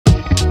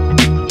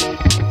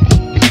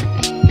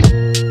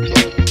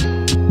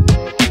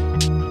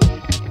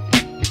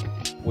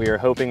are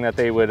hoping that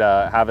they would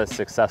have a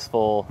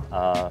successful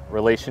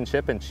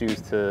relationship and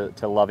choose to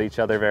love each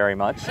other very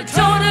much.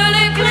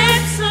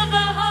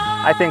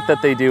 I think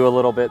that they do a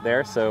little bit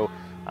there. So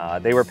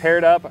they were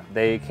paired up,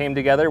 they came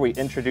together, we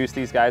introduced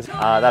these guys.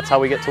 That's how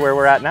we get to where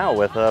we're at now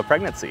with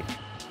pregnancy.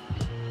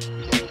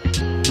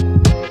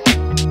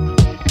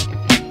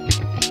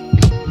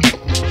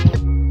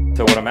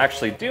 So what I'm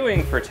actually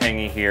doing for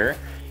Tangy here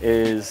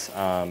is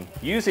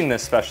using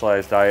this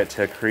specialized diet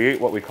to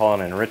create what we call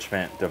an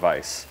enrichment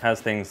device. It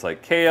has things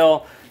like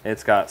kale,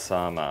 it's got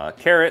some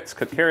carrots,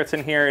 cooked carrots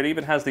in here. It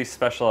even has these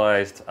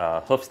specialized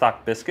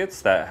hoofstock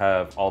biscuits that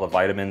have all the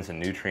vitamins and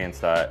nutrients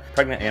that a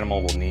pregnant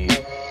animal will need.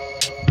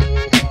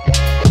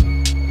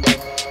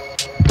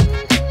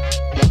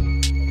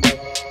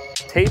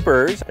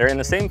 Tapirs, they're in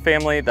the same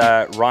family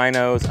that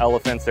rhinos,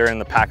 elephants, they're in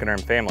the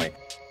pachyderm family.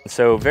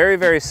 So very,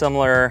 very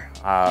similar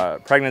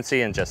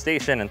pregnancy and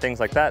gestation and things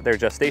like that. Their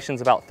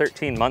gestation's about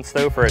 13 months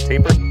though for a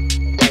tapir.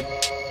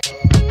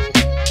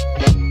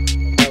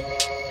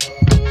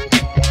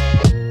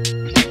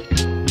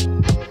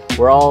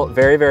 We're all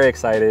very, very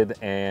excited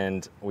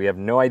and we have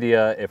no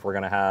idea if we're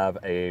gonna have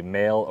a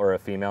male or a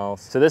female.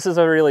 So this is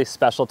a really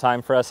special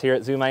time for us here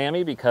at Zoo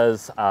Miami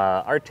because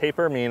our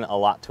tapir mean a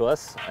lot to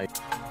us.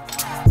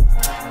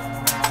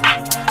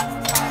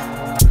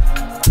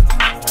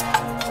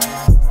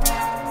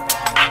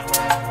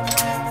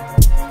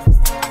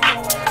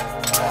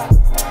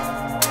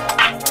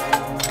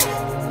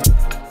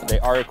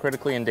 Are a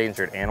critically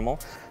endangered animal.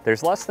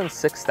 There's less than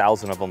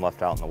 6,000 of them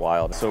left out in the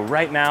wild. So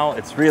right now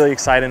it's really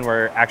exciting.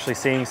 We're actually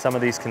seeing some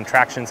of these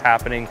contractions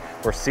happening.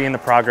 We're seeing the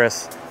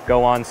progress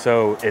go on.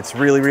 So it's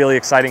really, really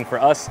exciting for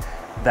us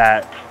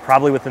that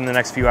probably within the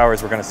next few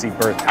hours, we're gonna see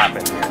birth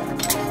happen here.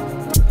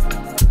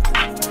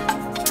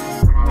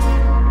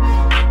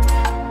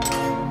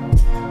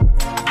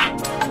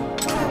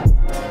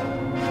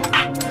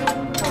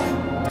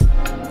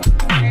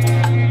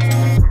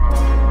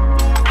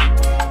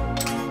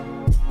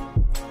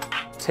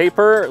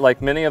 Tapir,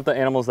 like many of the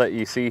animals that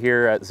you see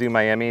here at Zoo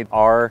Miami,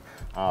 are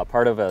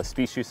part of a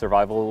species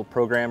survival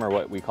program, or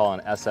what we call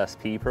an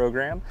SSP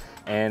program.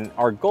 And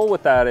our goal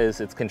with that is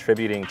it's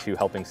contributing to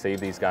helping save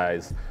these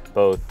guys,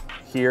 both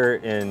here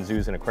in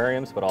zoos and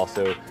aquariums, but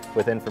also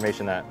with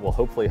information that will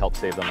hopefully help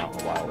save them out in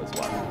the wild as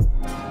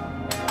well.